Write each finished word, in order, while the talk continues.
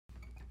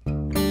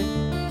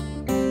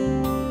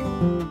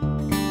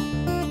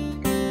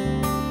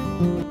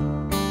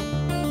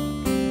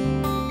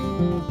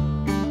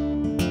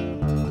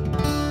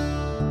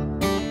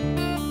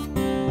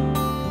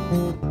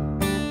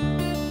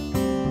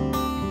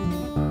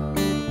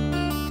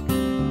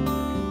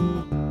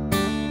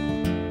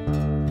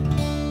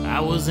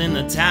was in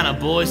the town of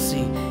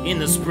Boise in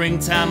the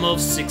springtime of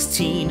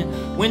 16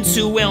 when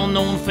two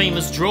well-known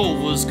famous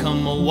drovers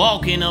come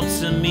a-walking up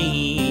to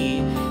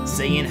me,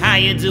 saying, "How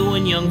you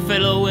doing, young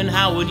fellow, and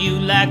how would you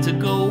like to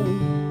go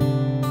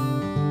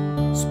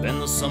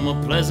spend the summer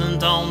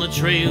pleasant on the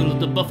trail of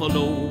the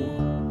buffalo?"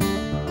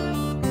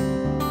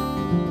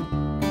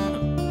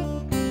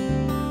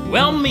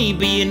 Well, me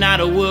being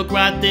out of work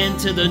right then,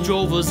 to the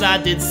drovers I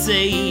did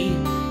say,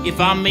 "If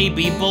I may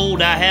be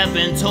bold, I have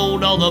been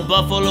told all the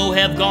buffalo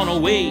have gone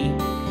away.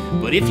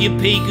 But if you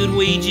pay good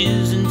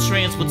wages and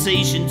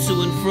transportation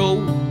to and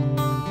fro,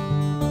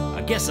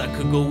 I guess I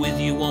could go with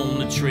you on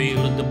the trail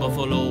of the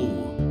buffalo."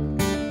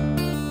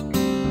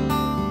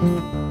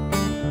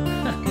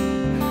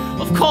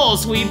 Of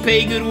course we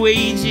pay good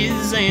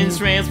wages and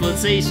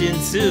transportation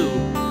too,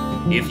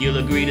 if you'll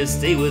agree to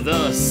stay with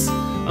us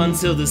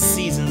until the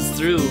season's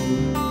through.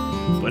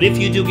 But if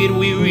you do get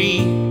weary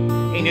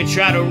and you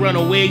try to run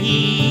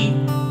away,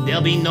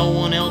 there'll be no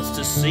one else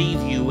to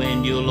save you,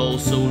 and you'll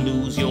also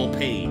lose your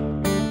pay.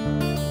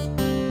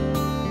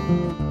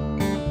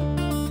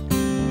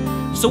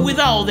 So with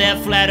all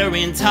that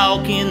flattering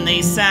talking,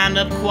 they signed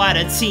up quite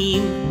a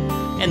team,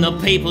 and the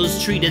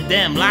papers treated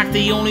them like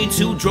the only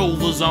two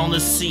drovers on the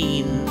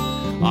scene.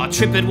 Our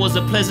trip, it was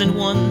a pleasant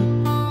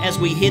one as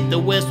we hit the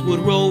westward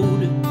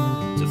road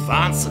to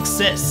find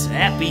success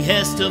at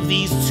behest of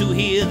these two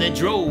here that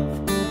drove.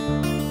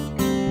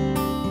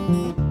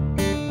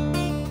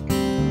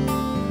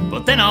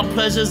 But then our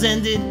pleasures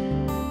ended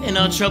and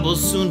our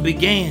troubles soon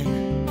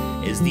began,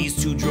 as these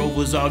two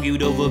drovers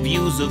argued over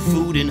views of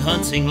food and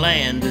hunting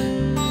land.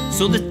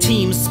 So the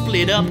team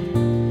split up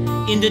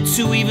into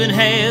two even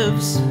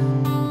halves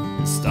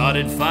and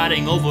started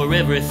fighting over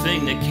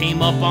everything that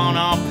came up on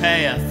our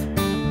path.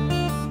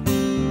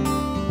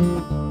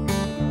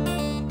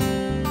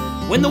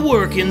 When the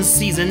working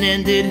season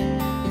ended,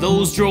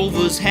 those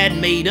drovers had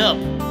made up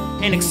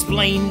and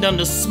explained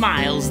under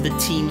smiles the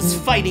team's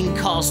fighting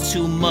cost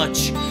too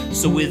much.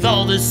 So with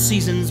all the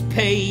season's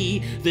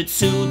pay, the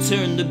two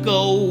turned to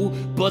go,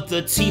 but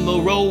the team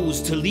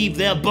arose to leave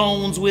their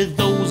bones with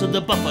those of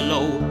the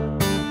buffalo.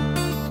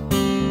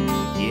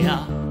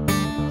 Yeah.